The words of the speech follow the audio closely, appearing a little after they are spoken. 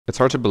It's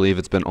hard to believe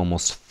it's been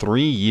almost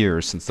 3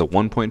 years since the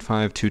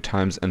 1.5, 2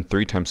 times, and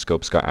 3 times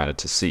scopes got added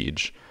to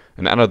Siege.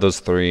 And out of those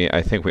 3,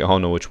 I think we all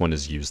know which one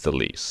is used the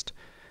least.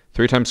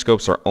 3 times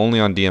scopes are only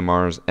on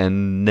DMRs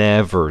and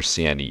never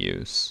see any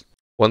use.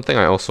 One thing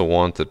I also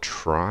want to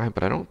try,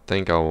 but I don't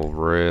think I'll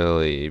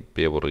really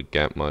be able to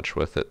get much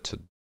with it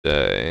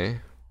today,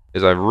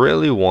 is I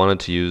really wanted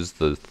to use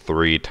the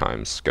 3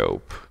 times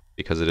scope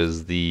because it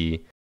is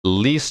the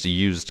least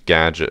used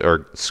gadget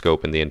or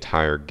scope in the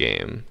entire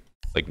game.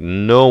 Like,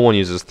 no one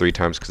uses 3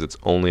 times because it's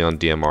only on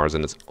DMRs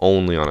and it's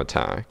only on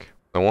attack.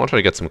 I want to try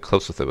to get some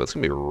clips with it, but it's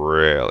going to be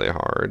really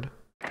hard.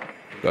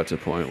 Got to a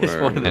point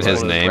where... And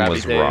his name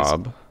was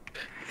Rob.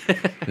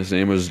 His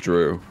name was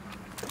Drew.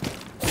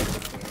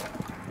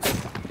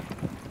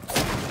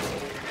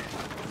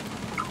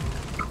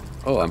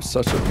 Oh, I'm so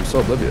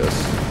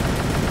oblivious.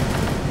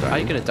 How are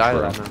you gonna die to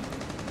that, man?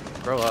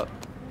 Grow up.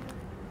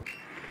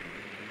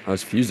 I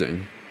was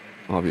fusing,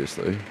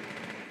 obviously.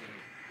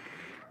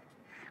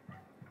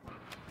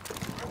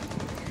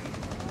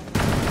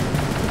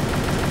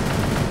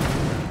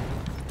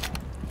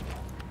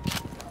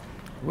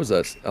 What was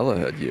that Ella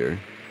headgear?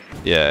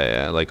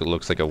 Yeah, like it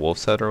looks like a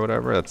wolf's head or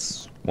whatever.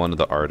 That's one of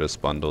the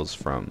artist bundles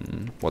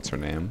from, what's her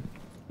name?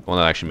 One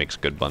that actually makes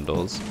good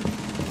bundles.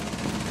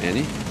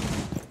 Annie?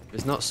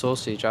 It's not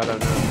Sausage, I don't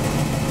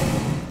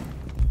know.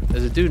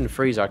 There's a dude in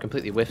Freezer, I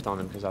completely whiffed on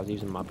him because I was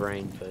using my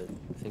brain for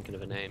thinking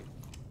of a name.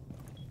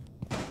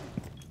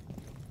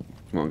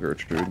 Come on,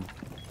 Gertrude.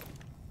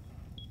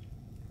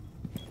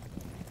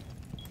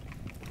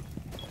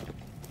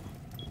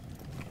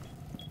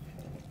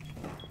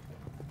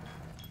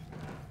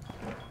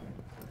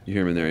 You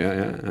hear him in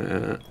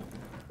there?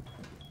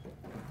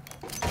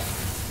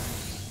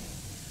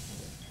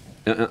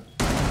 Yeah.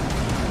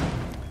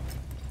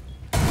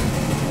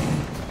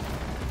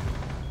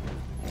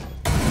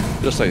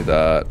 Just like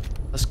that.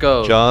 Let's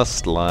go.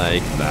 Just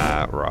like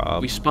that,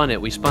 Rob. We spun it.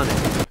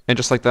 And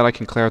just like that, I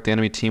can clear out the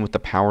enemy team with the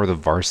power of the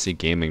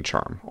VarsityGaming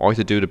charm. All you have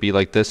to do to be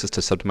like this is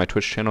to sub to my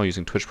Twitch channel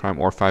using Twitch Prime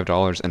or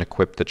 $5 and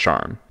equip the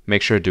charm.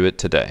 Make sure to do it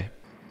today.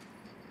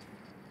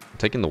 I'm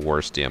taking the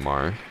worst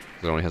DMR.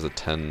 It only has a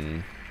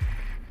 10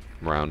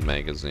 round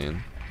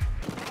magazine.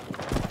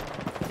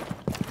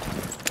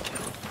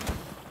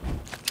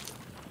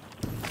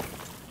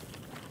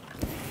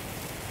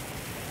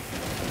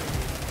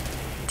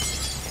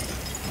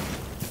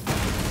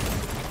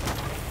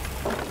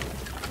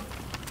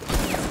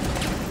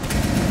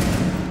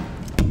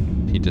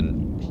 He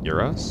didn't hear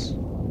us?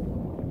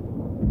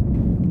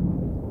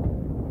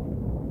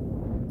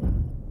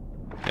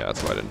 Yeah,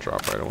 that's why I didn't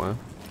drop right away.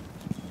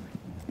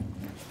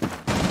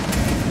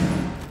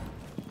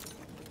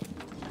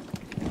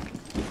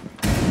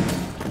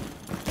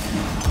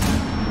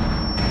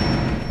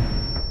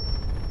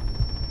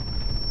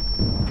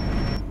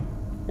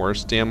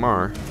 Worst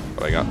DMR,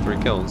 but I got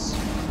 3 kills.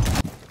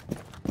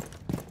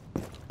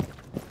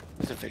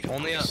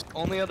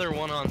 Only other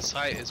one on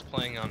site is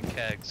playing on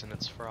kegs, and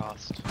it's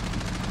Frost.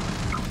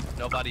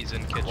 Nobody's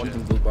in kitchen. One's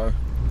in blue bar.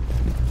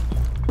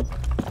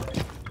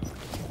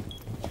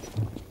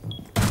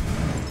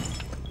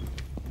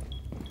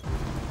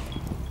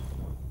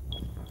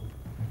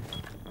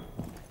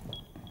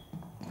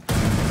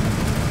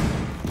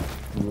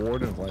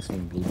 Warden last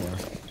in blue bar.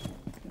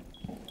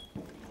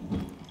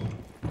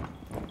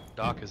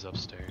 Doc is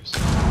upstairs.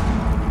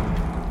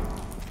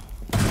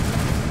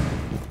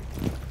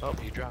 Oh,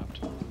 you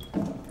dropped.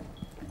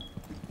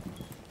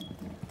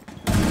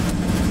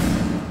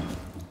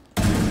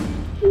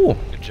 Ooh,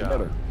 Good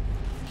job.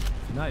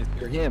 Nice.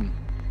 You're him.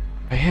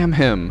 I am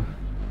him.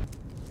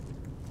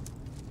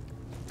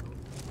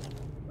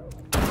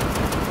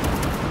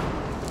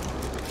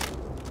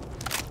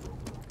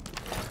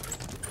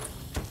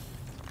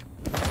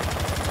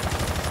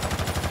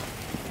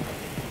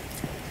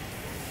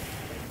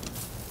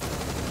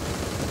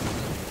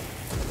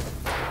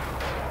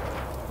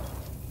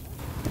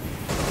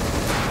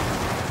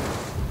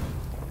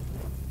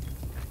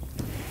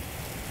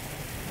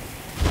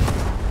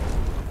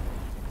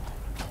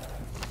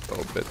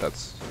 Oh, bit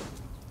that's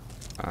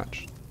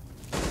matched.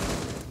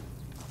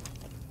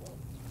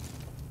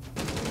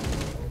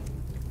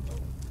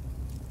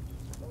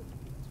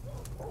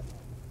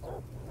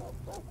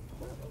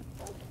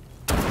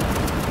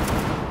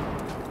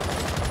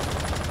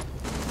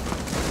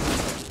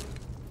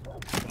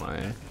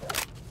 My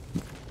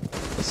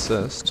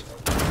assist.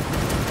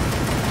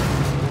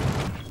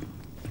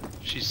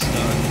 She's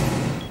stunned.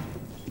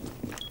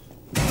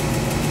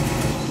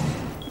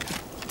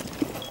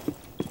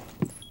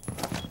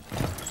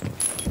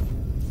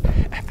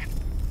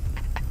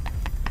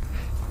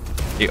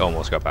 He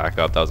almost got back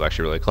up. That was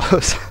actually really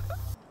close.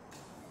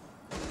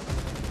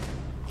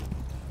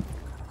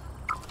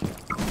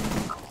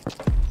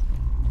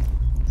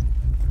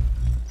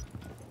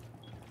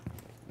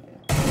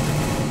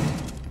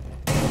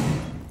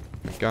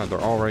 God,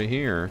 they're all right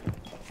here.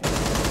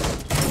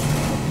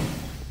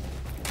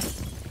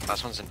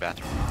 Last one's in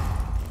bathroom.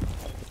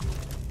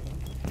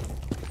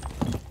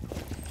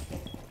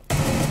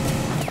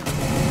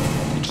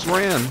 He just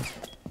ran.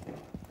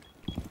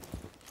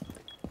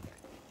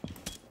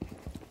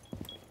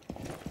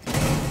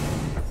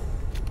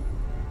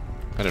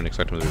 I didn't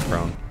expect him to be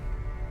prone.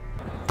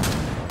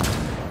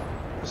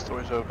 This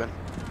door's open.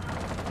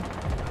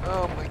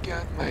 Oh my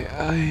god, my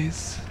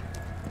eyes.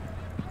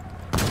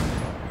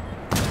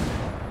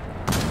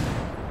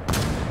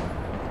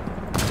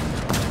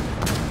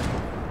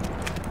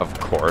 Of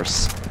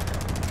course.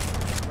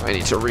 I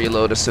need to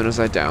reload as soon as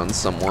I down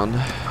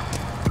someone.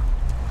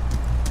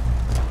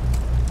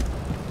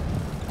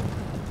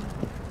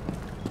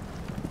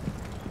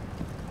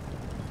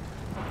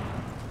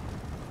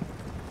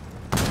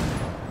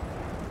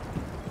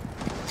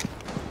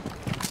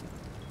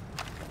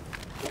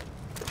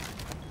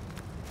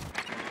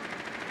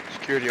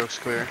 Security oak's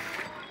clear.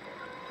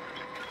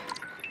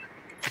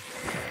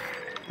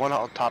 One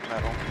on top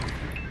metal.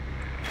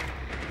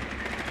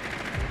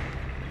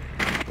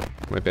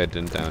 Maybe I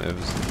didn't down.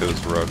 If it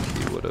was Rook,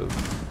 he would have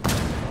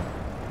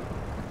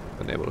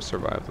been able to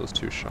survive those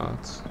 2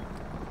 shots.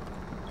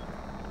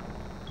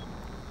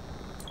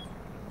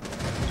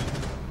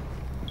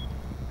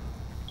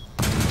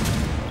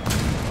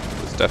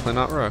 It's definitely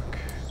not Rook.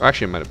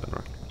 Actually, it might have been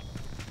Rook.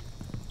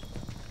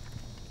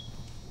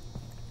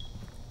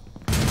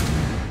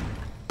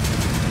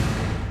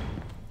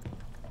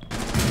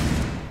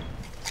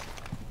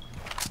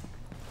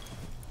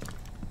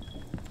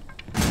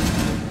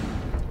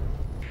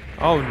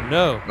 Oh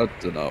no! That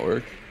did not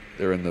work.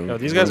 They're in the. Yo,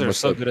 these guys room are with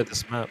so the- good at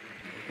this map.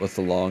 With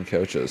the long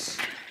couches.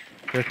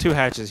 There are 2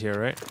 hatches here,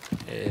 right?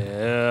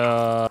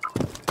 Yeah.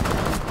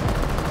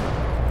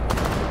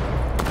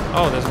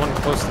 Oh, there's one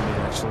close to me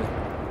actually.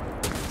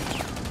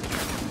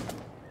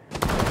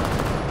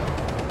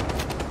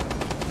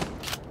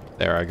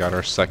 There, I got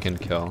our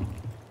 2nd kill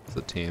as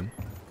a team.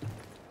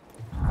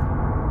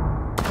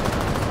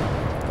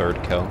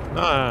 3rd kill.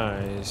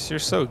 Nice. You're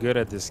so good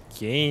at this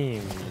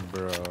game,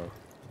 bro.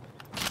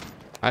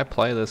 I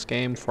play this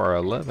game for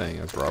a living,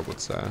 as Rob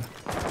would say.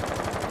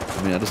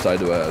 I mean, I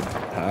decided to add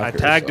hacker. I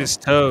tagged so. his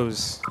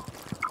toes.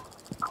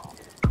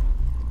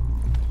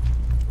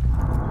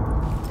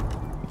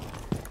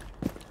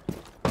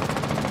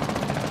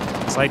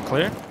 Site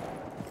clear?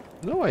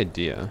 No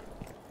idea.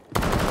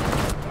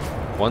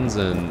 One's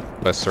in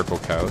West Circle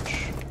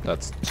Couch.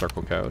 That's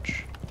Circle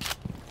Couch.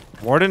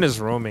 Warden is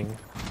roaming.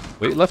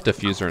 We left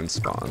diffuser in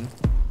spawn.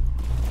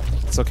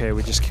 It's okay,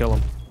 we just kill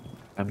him.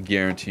 I'm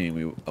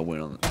guaranteeing a win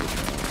on this round.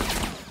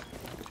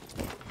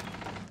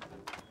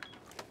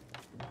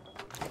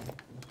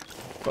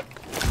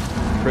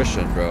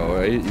 Christian, bro,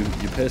 right? You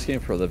play this game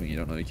for a living. You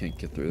don't know you can't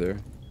get through there.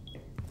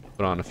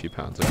 Put on a few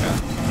pounds, okay? I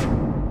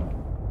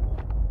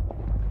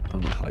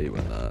don't know how you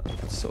win that.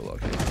 That's so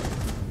lucky.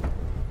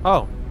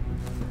 Oh.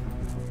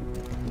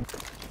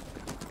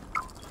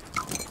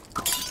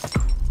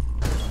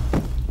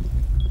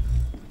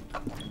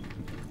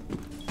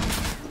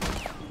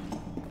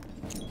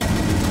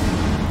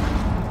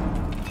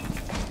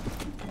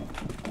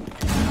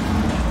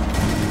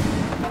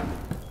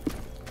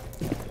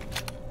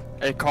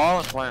 Hey, call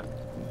and plant.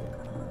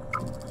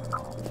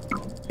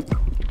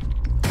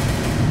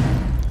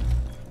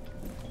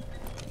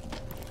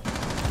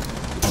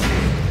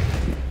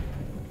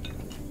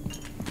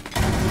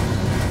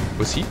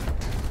 Was he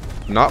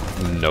not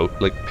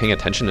paying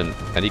attention in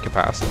any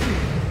capacity?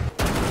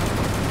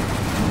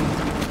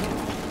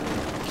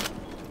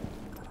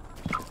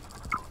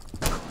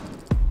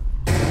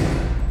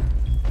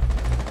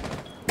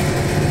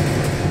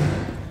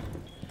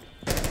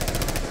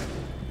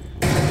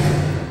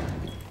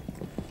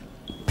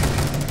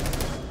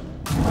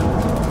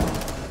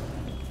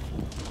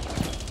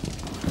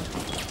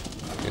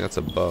 That's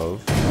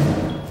above.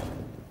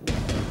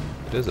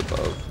 It is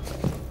above.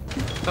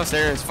 No,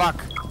 serious, fuck.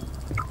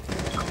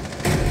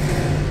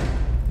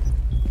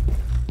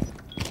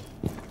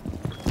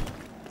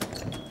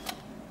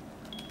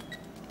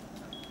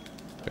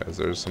 Guys,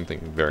 there's something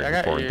very Yeah, I got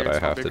important you, that I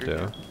it's not have to big, you're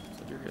do. good.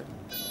 You're good.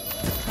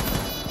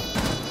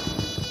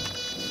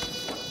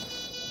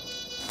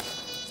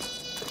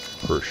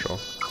 Crucial.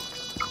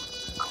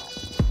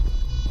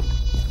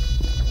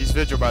 He's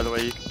vigil, by the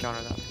way, you can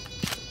counter that.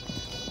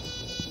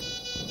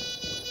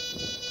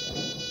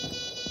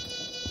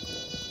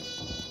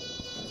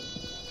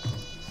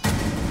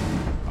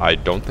 I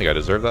don't think I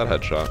deserve that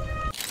headshot.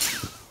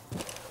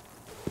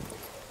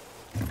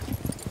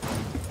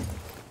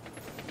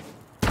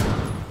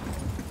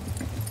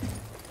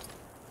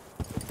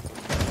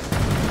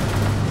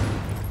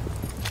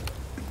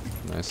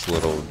 Nice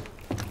little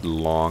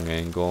long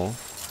angle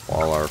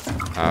while our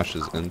Ash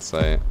is in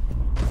sight.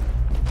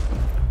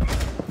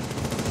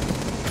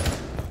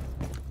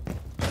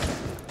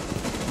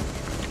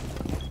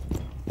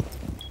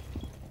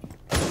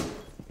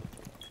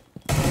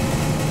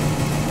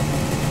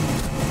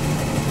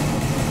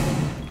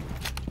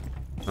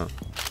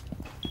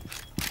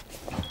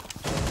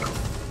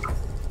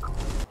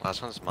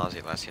 Last one's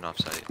Mozzie, last seen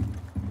offsite.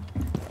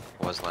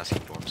 Was last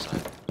seen dorm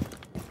side.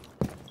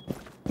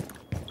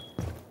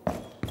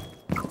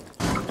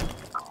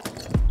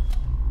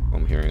 What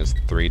I'm hearing is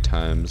 3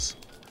 times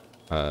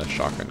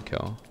shotgun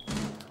kill.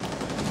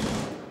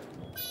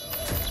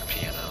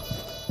 Piano.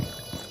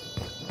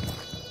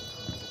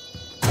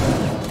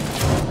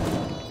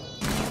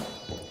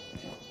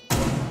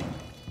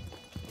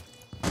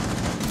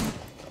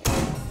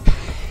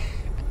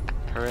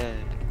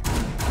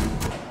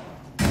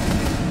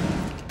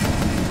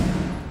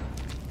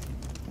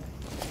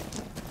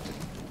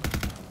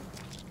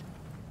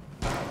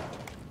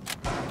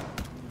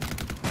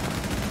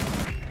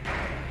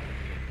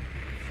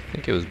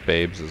 think it was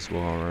Babes as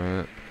well,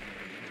 right?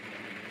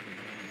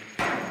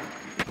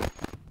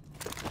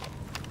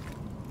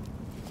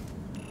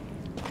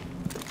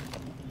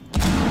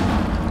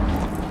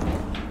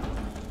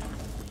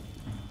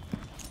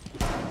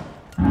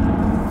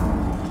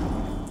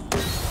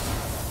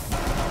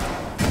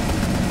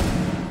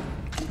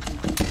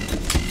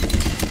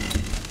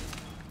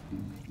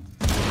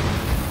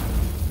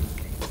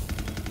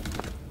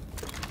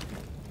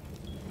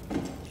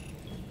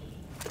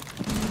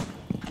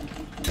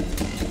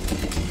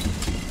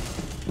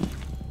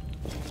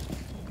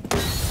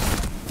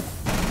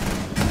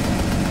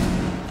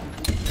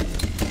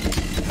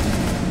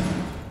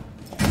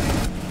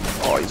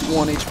 Oh, he's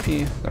 1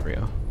 HP. There we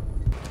go.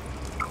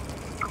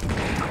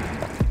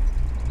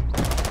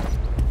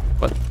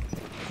 What?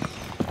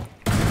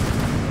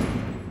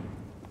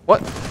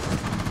 What?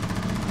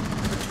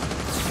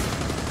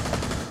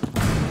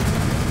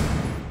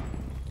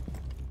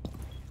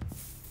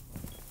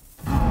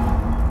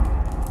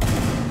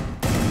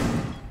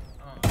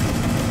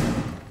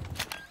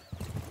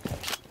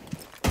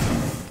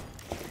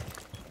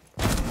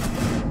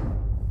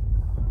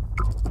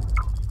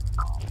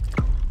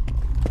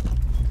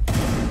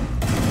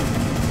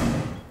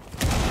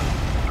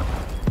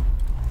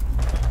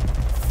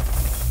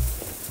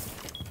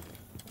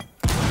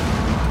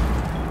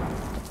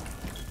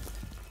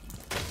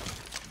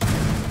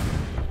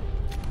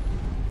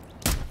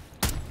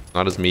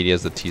 Not as meaty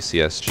as the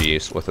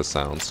TCSG with a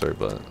silencer,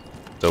 but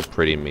still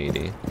pretty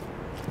meaty.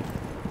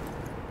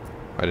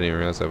 I didn't even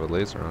realize I have a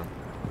laser on.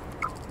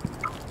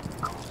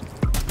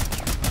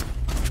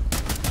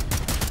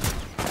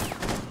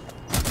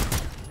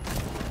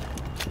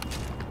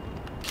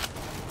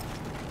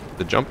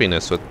 The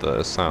jumpiness with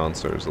the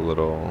silencer is a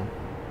little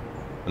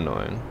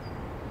annoying.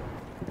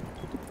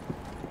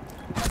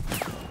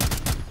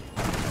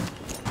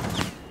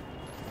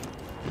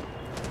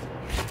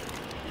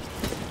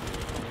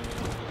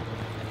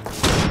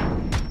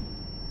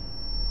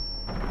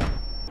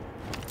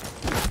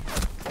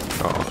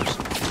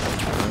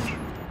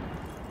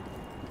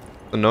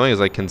 Annoying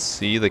is I can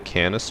see the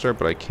canister,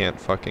 but I can't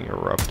fucking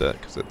erupt it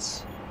because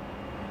it's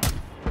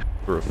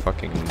through a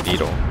fucking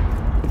needle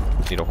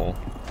hole.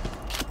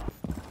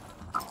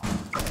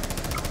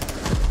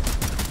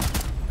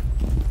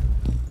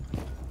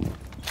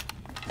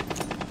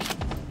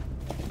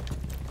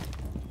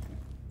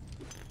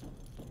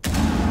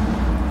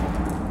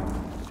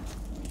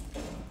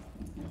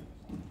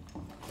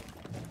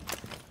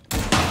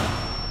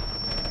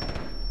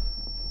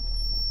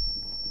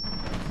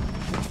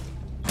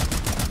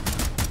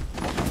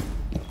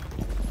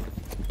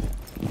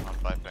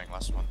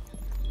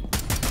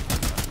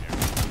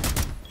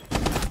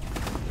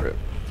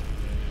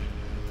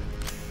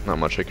 Not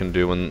much I can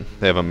do when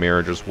they have a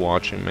mirror just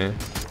watching me.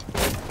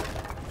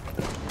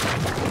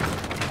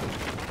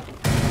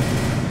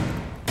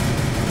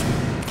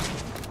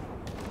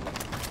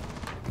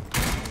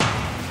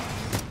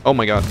 Oh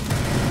my god.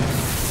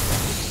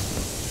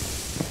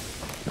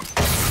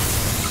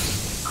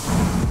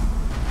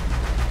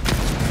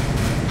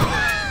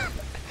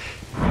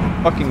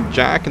 Fucking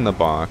Jack in the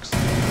Box.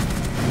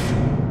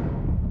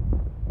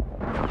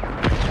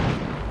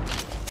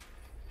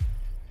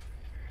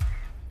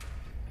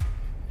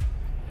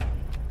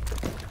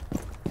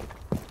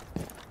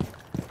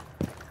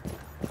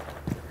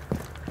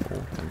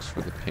 Thanks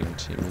for the ping,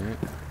 teammate.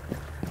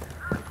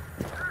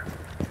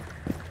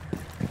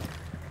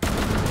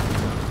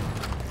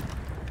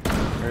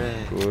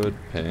 Hooray. Good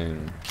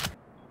ping.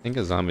 I think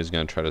a zombie's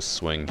gonna try to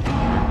swing. Drop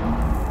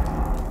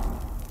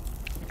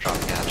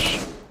catch.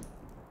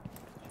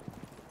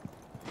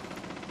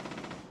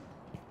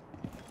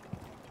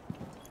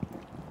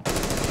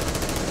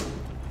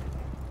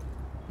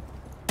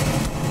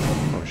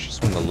 Oh, she's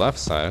from the left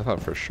side. I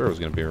thought for sure it was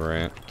gonna be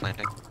right.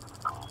 Planting.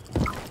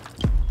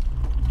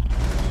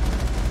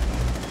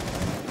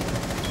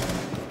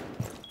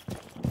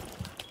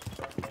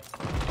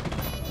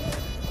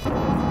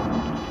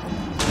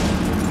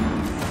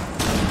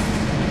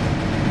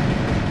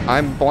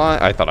 I'm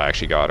blind. I thought I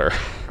actually got her.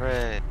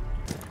 Hooray.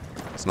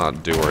 It's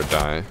not do or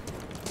die.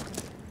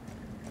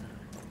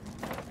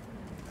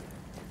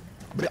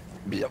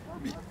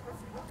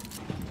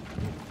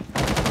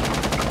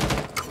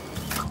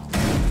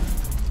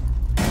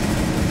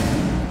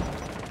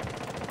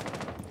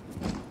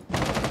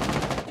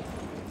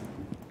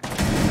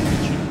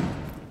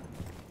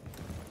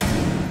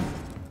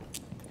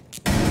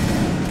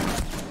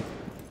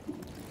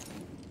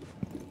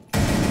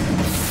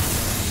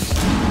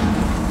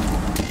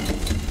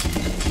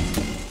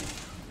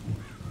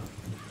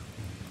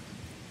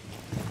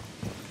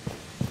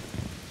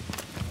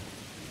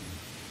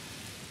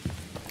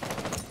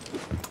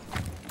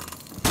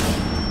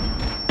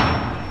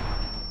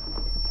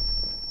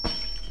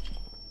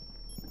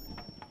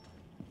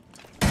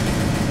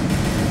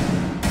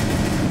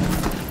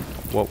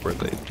 What were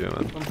they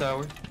doing? On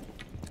tower.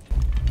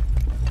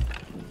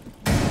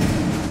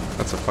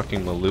 That's a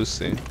fucking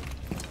Malusi.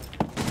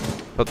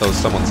 Thought that was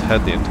someone's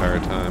head the entire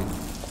time.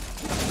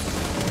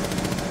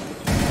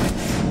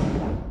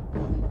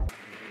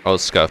 Oh,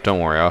 Scuff, don't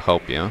worry, I'll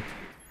help you.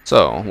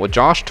 So, what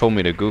Josh told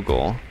me to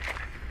Google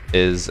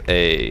is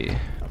a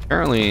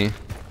apparently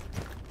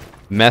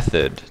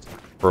method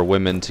for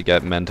women to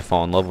get men to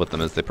fall in love with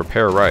them is they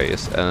prepare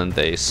rice and then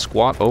they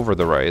squat over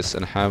the rice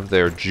and have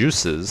their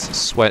juices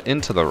sweat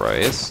into the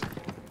rice.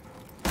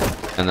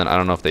 And then I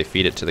don't know if they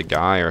feed it to the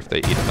guy or if they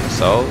eat it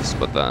themselves,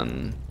 but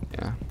then,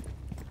 yeah.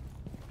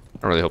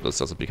 I really hope this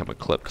doesn't become a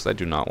clip because I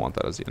do not want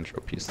that as the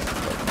intro piece.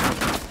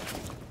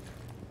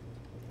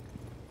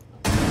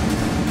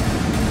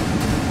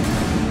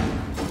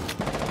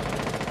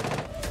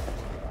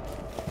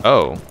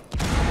 Oh.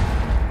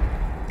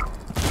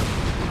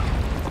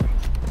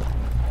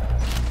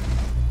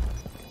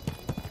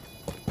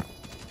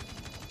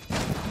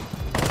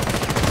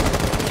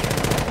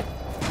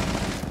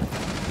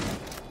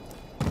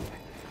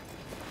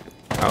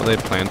 How they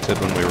planted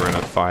when we were in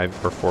a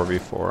 5 or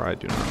 4v4, I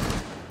do not know.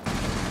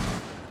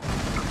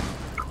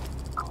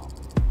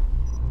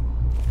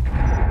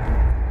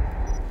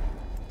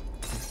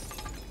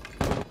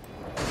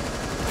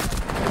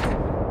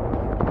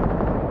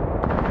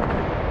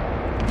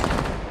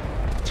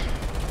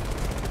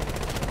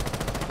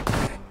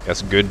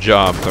 Yes, good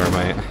job,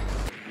 Thermite.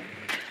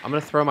 I'm gonna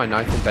throw my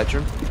knife in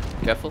bedroom.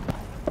 Careful.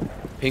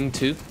 Ping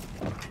 2.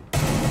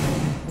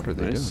 What are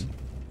they doing?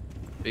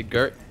 Big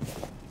Gert.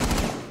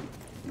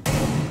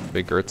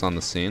 Big Gert's on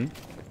the scene.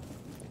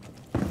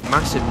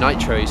 Massive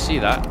nitro, you see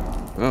that?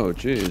 Oh,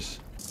 jeez.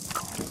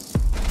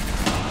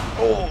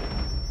 Oh,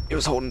 he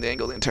was holding the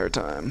angle the entire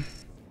time.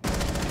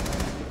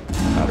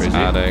 That's Crazy.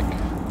 attic.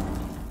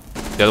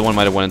 The other one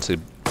might have went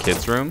into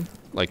kid's room,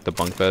 like the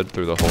bunk bed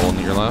through the hole in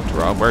your left.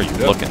 Rob, where are you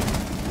looking?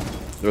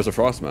 There was a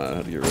frost mat I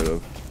had to get rid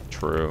of.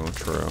 True,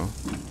 true.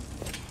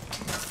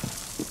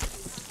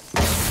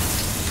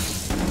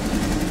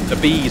 The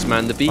bees,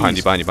 man, the bees. Behind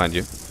you, behind you, behind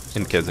you.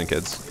 In kids, in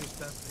kids.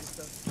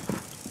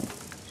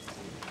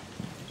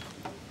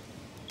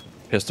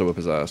 Pistol whip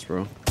his ass,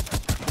 bro.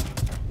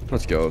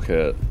 Let's go,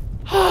 kid.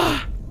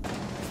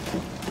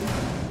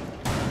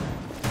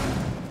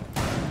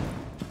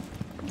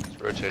 It's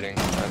rotating.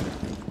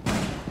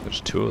 There's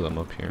 2 of them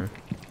up here.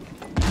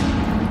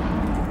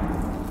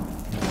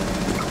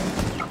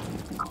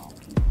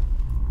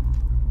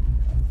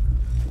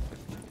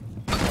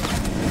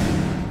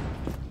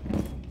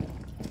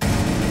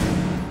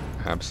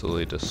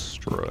 Absolutely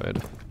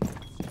destroyed.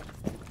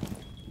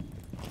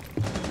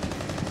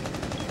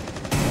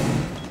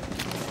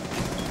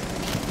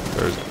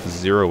 There's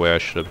 0 way I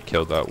should have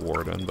killed that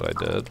warden, but I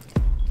did.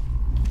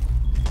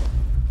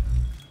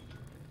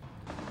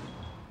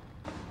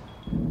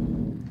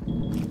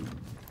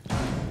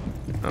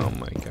 Oh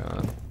my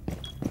god.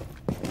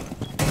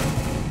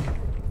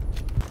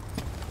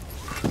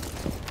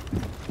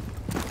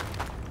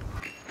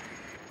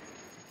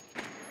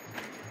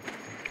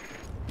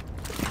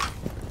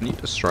 Can you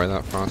destroy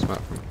that frost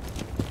map from...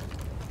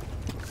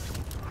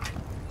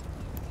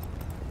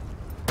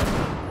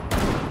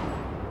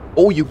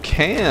 Oh, you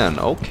can!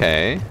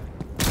 Okay.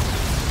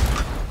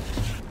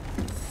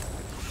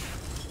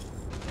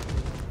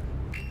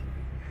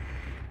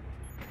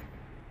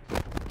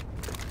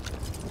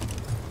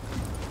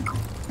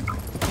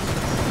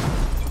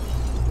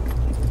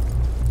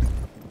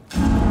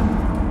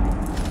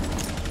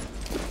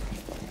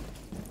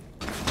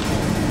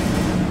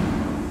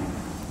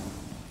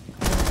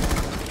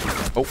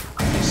 Oh,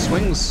 he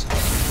swings.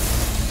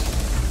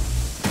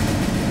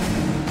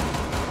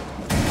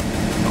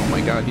 Oh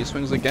my god, he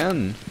swings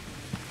again.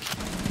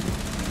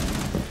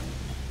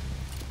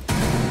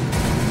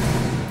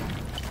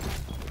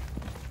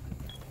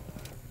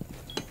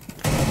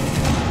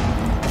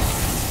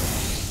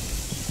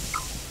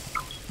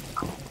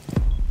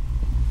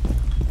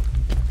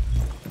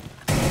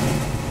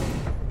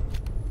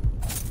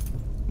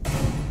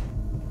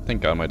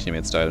 Thank god my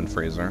teammates died in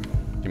freezer.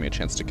 Give me a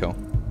chance to kill.